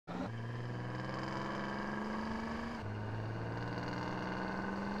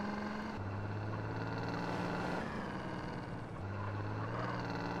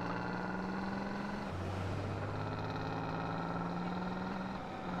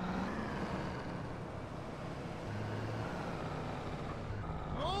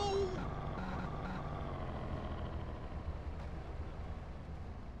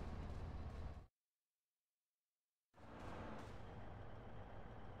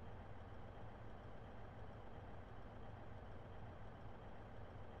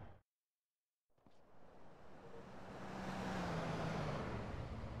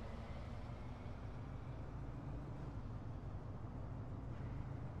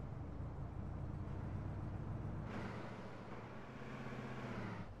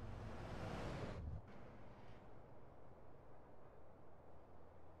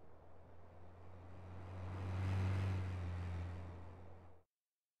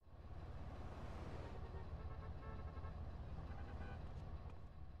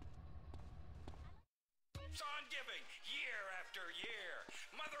forgiving year after year.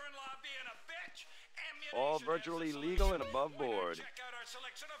 Mother-in-law being a bitch. All virtually legal and above board. Check out our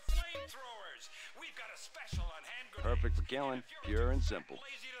selection of flamethrowers. We've got a special on hand grenades. Perfect for killing, pure and simple.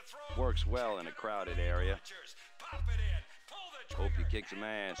 Works well in a crowded area. Pop it in. Pull the trigger. Hope you kick some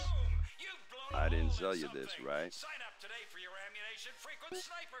ass. I didn't sell you this, right? Sign up today for your ammunition frequent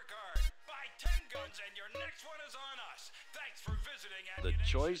sniper card. Buy 10 guns and your next one is on us. Thanks for visiting The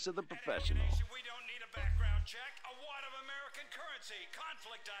choice of the professional. We don't need a background check. A wad of American currency,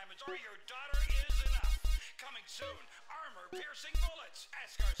 conflict diamonds, or your daughter is enough. Coming soon, armor-piercing bullets.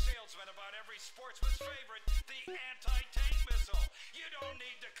 Ask our salesman about every sportsman's favorite, the anti-tank missile. You don't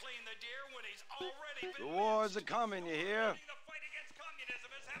need to clean the deer when he's already been... The wars are coming, you hear? The fight against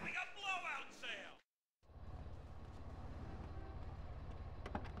communism is having a blowout sale.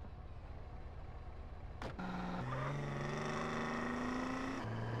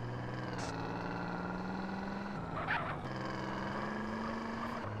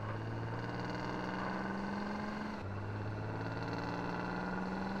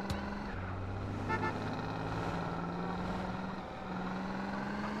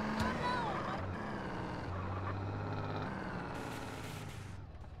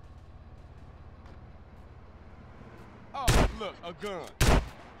 Look, a gun.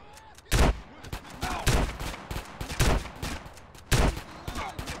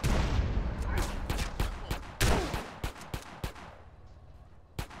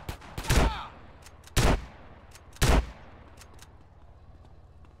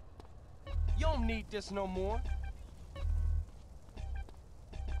 You don't need this no more.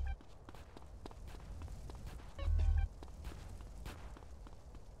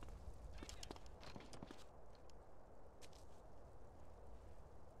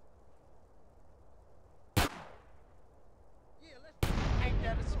 Ain't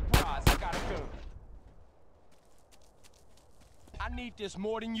that a surprise? I got a gun. I need this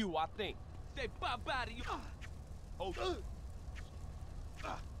more than you, I think. Say bye-bye to you. Oh.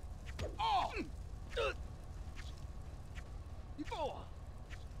 Oh! You go.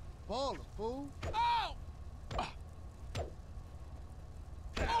 Baller, fool. Oh!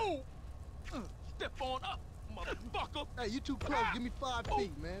 Oh! Step on up, motherfucker. Hey, you too close. Give me 5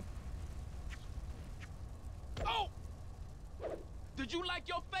 feet, man. Oh! Did you like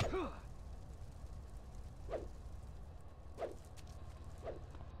your face?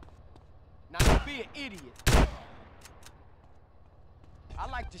 Now don't be an idiot. I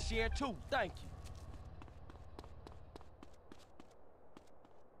like to share too, thank you.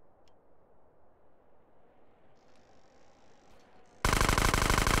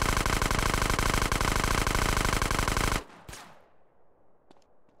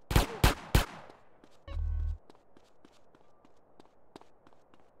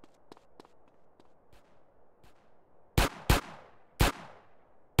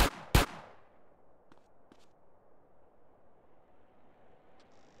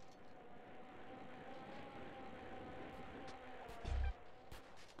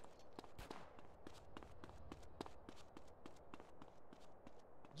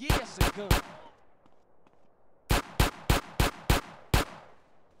 Yes, a gun.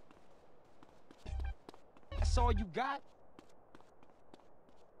 That's all you got?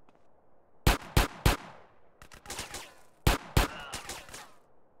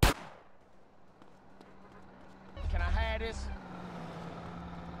 Can I have this?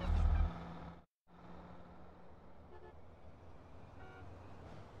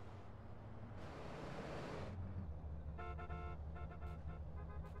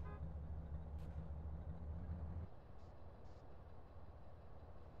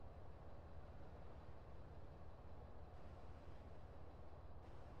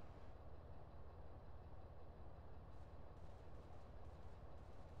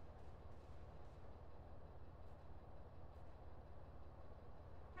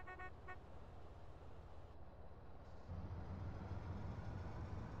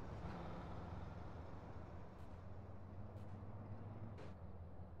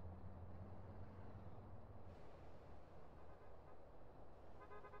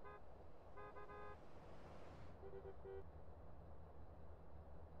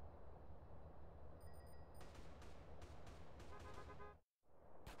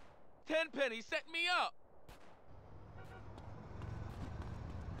 Tenpenny, set me up!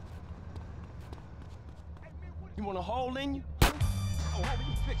 You want a hole in you? Oh, how are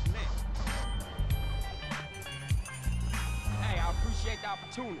you fixing that? Hey, I appreciate the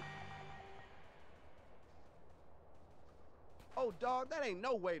opportunity. Oh, dog, that ain't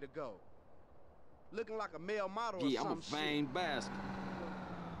no way to go. Looking like a male model or Yeah, I'm a some shit. vain bastard.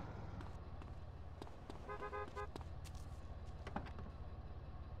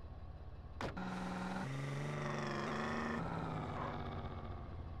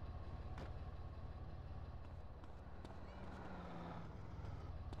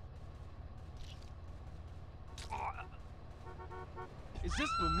 Is this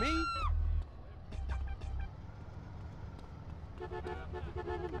for me?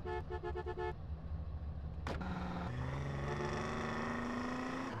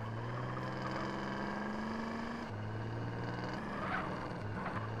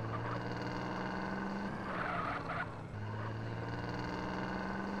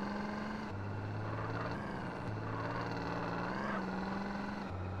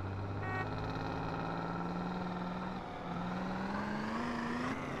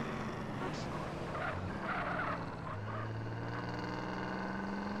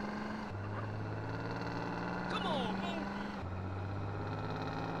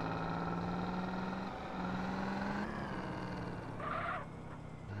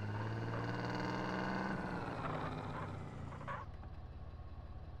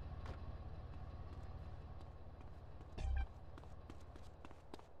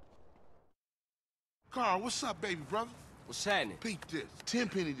 Carl, what's up, baby brother? What's happening? Peep this.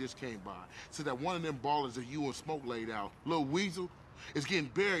 Tenpenny just came by. Said that one of them ballers that you and Smoke laid out, Lil Weasel, is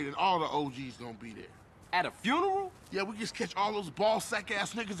getting buried and all the OGs gonna be there. At a funeral? Yeah, we just catch all those ball sack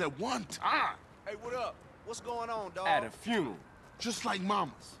ass niggas at one time. Hey, what up? What's going on, dog? At a funeral. Just like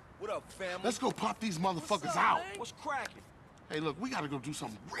mamas. What up, family? Let's go pop these motherfuckers What's up, out. man? What's cracking? Hey, look, we gotta go do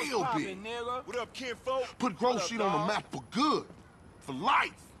something real big. Nigga? What up, kinfolk? Put Grove Street on the map for good. For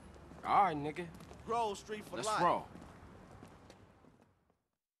life. All right, nigga. Grove Street for Let's life. roll.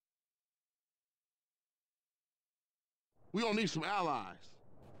 We gonna need some allies.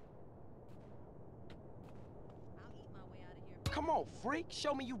 Come on, freak.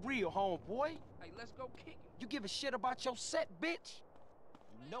 Show me you real, homeboy. Hey, let's go kick it. You give a shit about your set, bitch?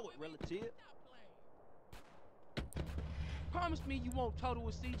 You know it, relative. Promise me you won't total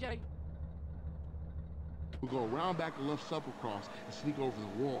with CJ. We go around back the left supper cross and sneak over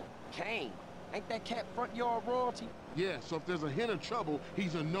the wall. Kane, ain't that cat front yard royalty? Yeah, so if there's a hint of trouble,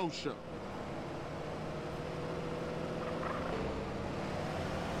 he's a no-show.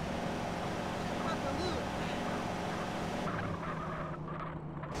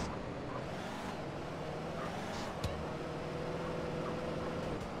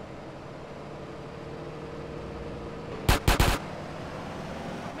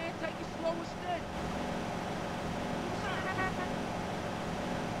 Man, take it slow and steady.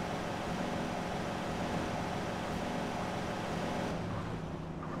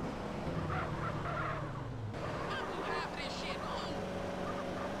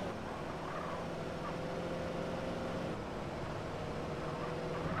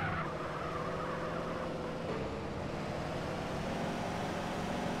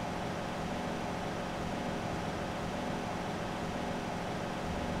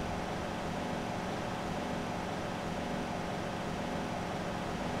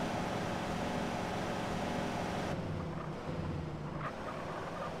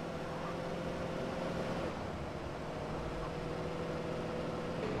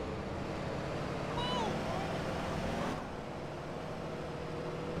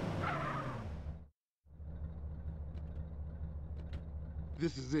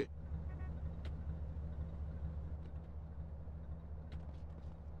 This is it.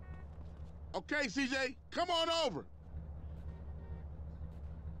 Okay, CJ, come on over.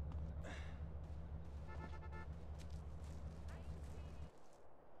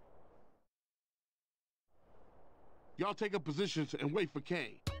 Y'all take up positions and wait for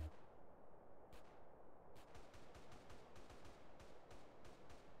Kane.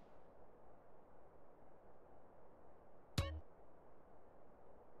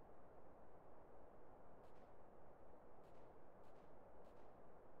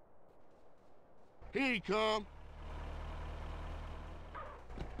 Here he come.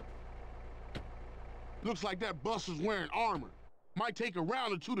 Looks like that buster's wearing armor. Might take a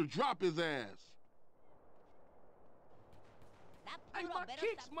round or two to drop his ass. Hey, my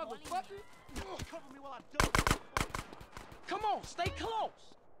kicks, motherfucker. Cover me while I do it. Come on, stay close.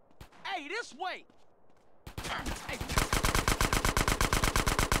 Hey, this way. Hey.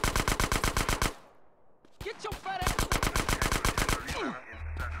 Get your fat ass.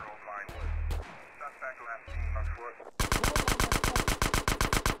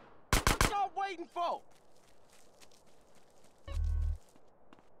 What y'all waiting for?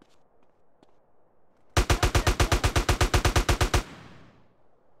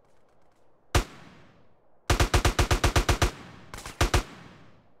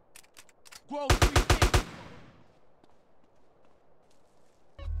 Grove Street.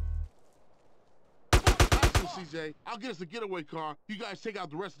 CJ. I'll get us a getaway car. You guys take out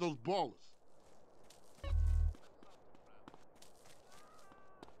the rest of those ballers.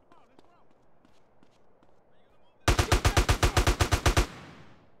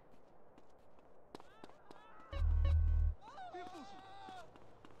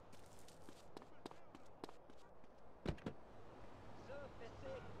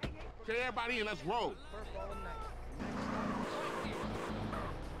 Okay, everybody in, let's roll.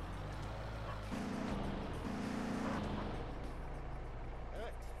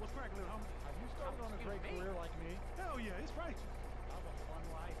 What's cracking, little homie? Have you started on a great career like me? Hell yeah, it's righteous. I have a fun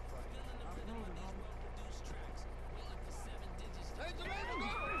life, but I'm moving, homie. Hey, Zadyma!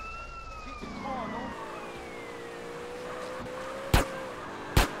 Get the car, homie.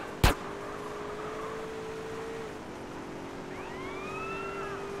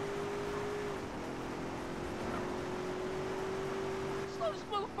 Slow this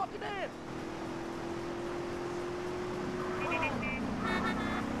motherfucker down!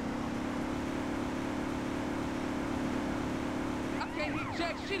 I can't hit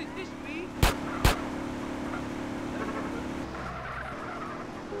jack shit at this speed.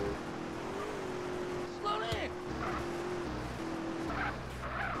 Slow down!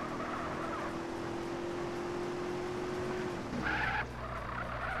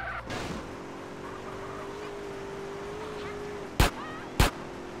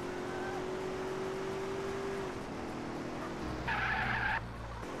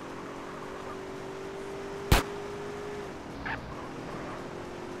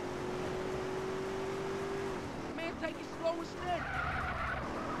 Man, take it slow and steady.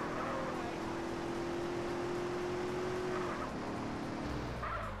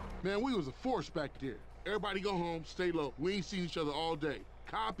 Man, we was a force back there. Everybody go home, stay low. We ain't seen each other all day.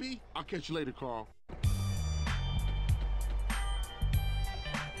 Copy? I'll catch you later, Carl. Oh,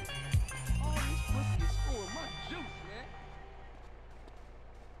 this pussy is scoring my juice, man.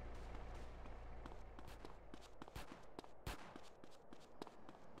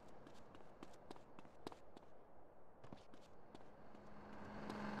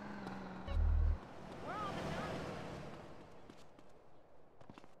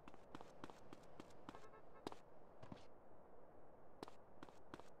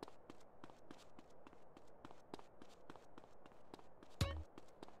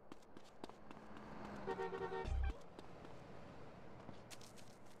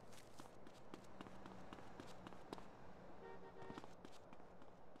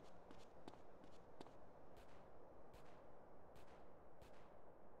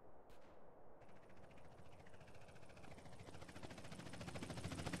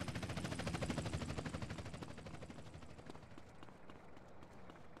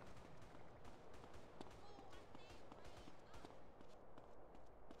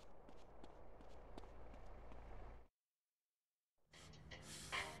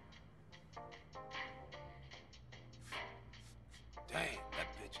 Damn, that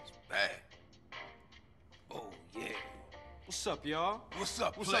bitch is bad. Oh, yeah. What's up, y'all? What's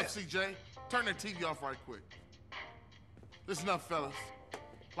up, What's player? up, CJ? Turn that TV off right quick. Listen up, fellas.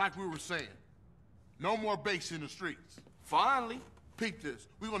 Like we were saying, no more base in the streets. Finally. Peep this.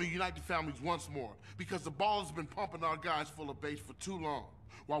 We're gonna unite the families once more because the ball has been pumping our guys full of base for too long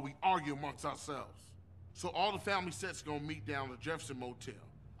while we argue amongst ourselves. So all the family sets gonna meet down at the Jefferson Motel.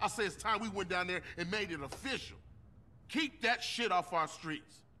 I say it's time we went down there and made it official. Keep that shit off our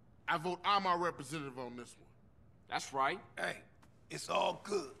streets. I vote I'm our representative on this one. That's right. Hey, it's all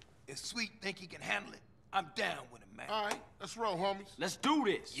good. If Sweet think he can handle it, I'm down with him, man. All right, let's roll, homies. Let's do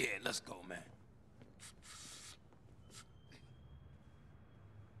this. Yeah, let's go, man.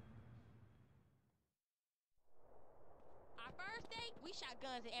 Our first date, we shot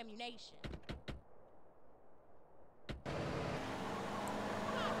guns and ammunition.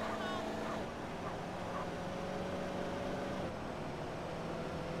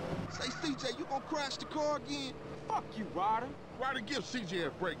 Say, CJ, you gonna crash the car again? Fuck you, Ryder. Ryder, give CJ a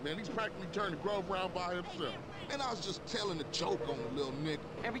break, man. He's practically turned the Grove around by himself. Man, I was just telling a joke on the little nigga.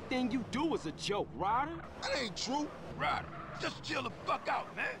 Everything you do is a joke, Ryder. That ain't true. Ryder, just chill the fuck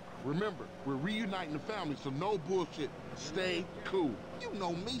out, man. Remember, we're reuniting the family, so no bullshit. Stay cool. You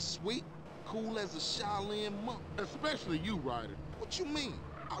know me, Sweet. Cool as a Shaolin monk. Especially you, Ryder. What you mean?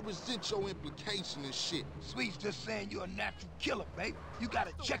 I resent your implication and shit. Sweet's just saying you're a natural killer, babe. You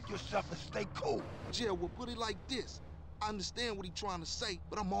gotta check yourself and stay cool. Jill, we'll put it like this. I understand what he's trying to say,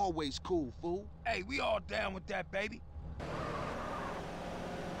 but I'm always cool, fool. Hey, we all down with that, baby.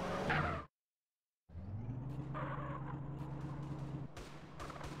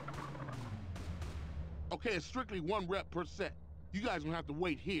 Okay, it's strictly one rep per set. You guys gonna have to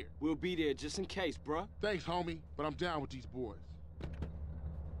wait here. We'll be there just in case, bruh. Thanks, homie, but I'm down with these boys.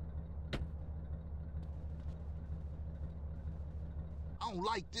 I don't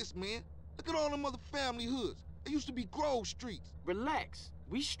like this, man. Look at all them other family hoods. They used to be Grove Streets. Relax.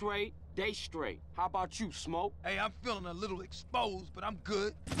 We straight, they straight. How about you, Smoke? Hey, I'm feeling a little exposed, but I'm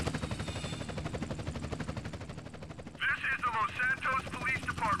good. This is the Los Santos Police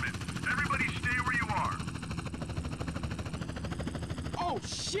Department. Everybody stay where you are. Oh,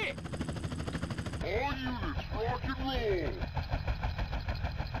 shit! All units, rock and roll!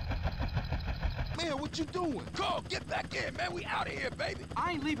 Man, what you doing? Carl, get back in, man. We out of here, baby.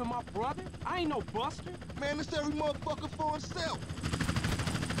 I ain't leaving my brother. I ain't no buster. Man, it's every motherfucker for himself.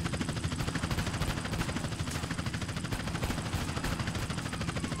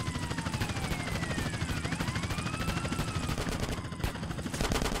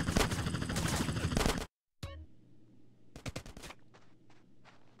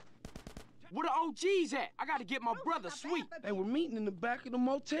 Where the OGs at? I gotta get my brother sweet. Hey, we're meeting in the back of the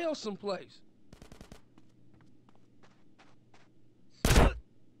motel someplace.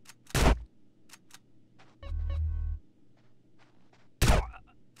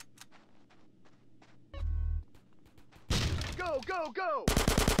 Go, go, go!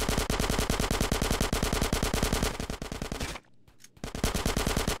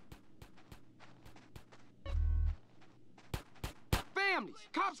 Families!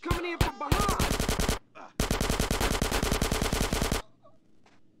 Cops coming in from behind!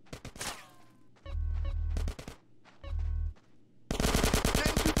 Get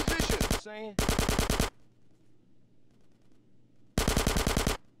into position. Saying?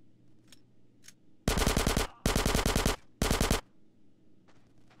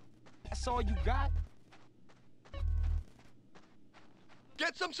 That's all you got?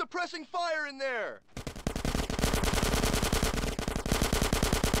 Get some suppressing fire in there.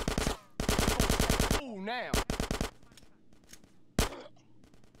 Ooh, now.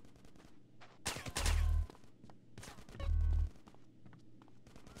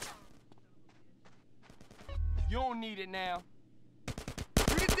 You don't need it now.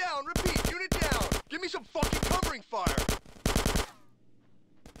 Unit down, repeat, unit down. Give me some fucking covering fire.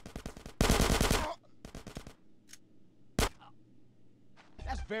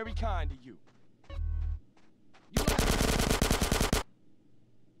 That's very kind of you.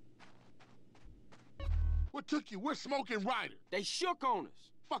 What took you? We're smoking Ryder. They shook on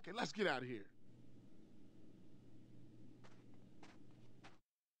us. Fuck it, let's get out of here.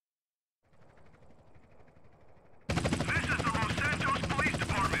 This is the Los Santos Police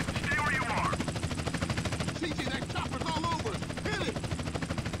Department. Stay where you are. CJ, that chopper's all over us. Hit it!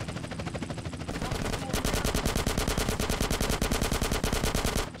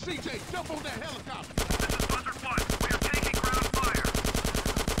 CJ, jump on that helicopter. This is Buzzard 1. We are taking ground fire.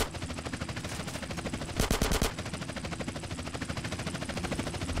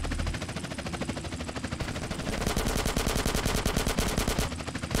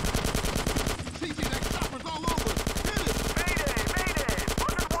 CJ, that chopper's all over us. Hit it! Mayday! Mayday!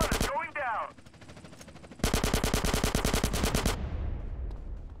 Buzzard 1 is going down.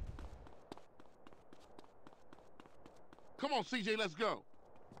 Come on, CJ, let's go.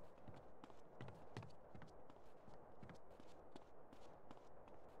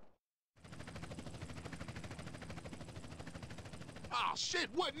 Ah, shit,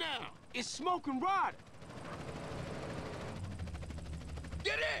 what now? It's Smoking Ryder.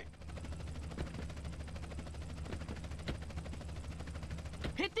 Get in!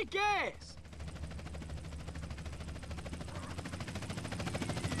 Hit the gas.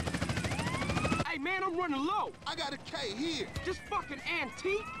 Hey, man, I'm running low. I got a K here. This fucking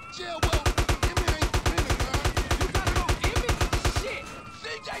antique. Jail, well, give me ain't spinning, man. You got it on image? Shit.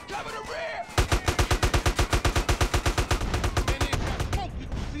 CJ, cover the rear! Man, they ain't got smoke. You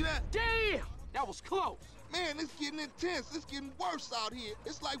see that? Damn. That was close. Man, it's getting intense. It's getting worse out here.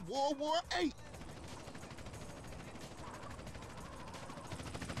 It's like World War VIII.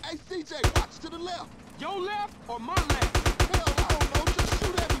 Hey, CJ, watch to the left. Your left or my left? Hell, I don't know. Just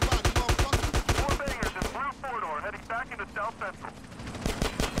shoot everybody, motherfucker. 4 bangers in Blue Corridor heading back into South Central.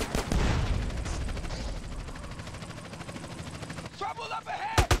 Trouble up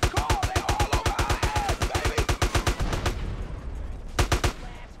ahead! Carl, they all over our ass, baby!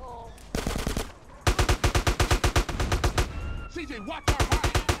 CJ, watch our right.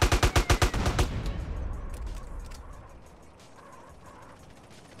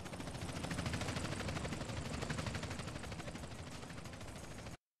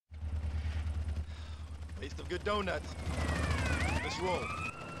 Taste of good donuts. Let's roll.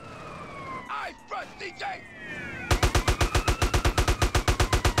 Eyes front, CJ!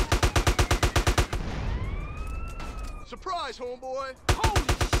 Surprise, homeboy! Holy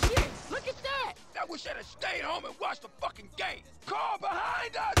shit! Look at that! I wish I'd have stayed home and watched the fucking game. Car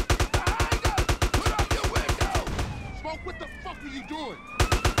behind us! Behind us! Put up your window! Smoke, what the fuck are you doing?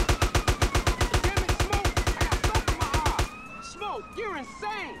 Damn it, Smoke! I got soap in my eye! Smoke, you're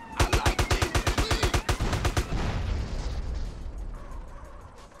insane! I like these kids!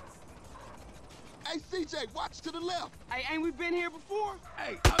 Hey, CJ, watch to the left. Hey, ain't we been here before?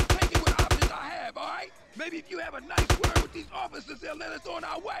 Hey, I'm taking what options I have, all right? Maybe if you have a nice word with these officers, they'll let us on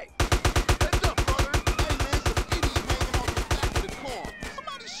our way. Heads up, brother. Hey, man, some idiots hanging off the back of the car.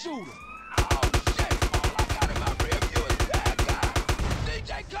 Somebody shoot him. Oh, shit! All I got in my rear view is bad guy.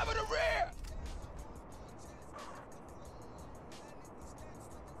 DJ, cover the rear!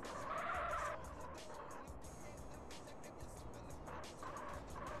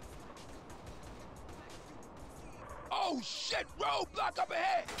 Oh, shit! Roadblock up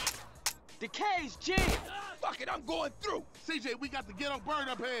ahead! The K's jammed! Fuck it, I'm going through! CJ, we got the ghetto bird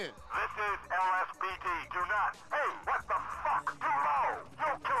up here. This is LSPD. Do not. Hey, what the fuck? Too low!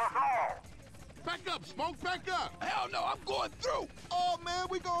 You'll kill us all! Back up, Smoke, back up. Hell no, I'm going through! Oh, man,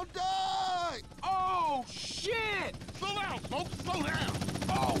 we gonna die. Oh, shit! Slow down, Smoke, slow down.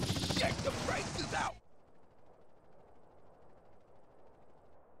 Oh, shit, the brakes is out!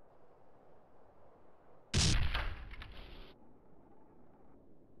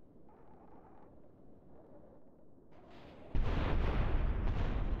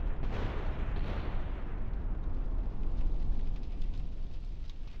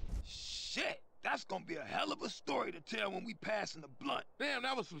 Shit, that's gonna be a hell of a story to tell when we passing the blunt. Damn,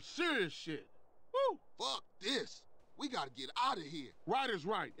 that was some serious shit. Woo! Fuck this. We gotta get out of here. Ryder's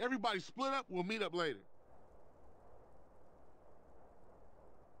right. Everybody split up, we'll meet up later.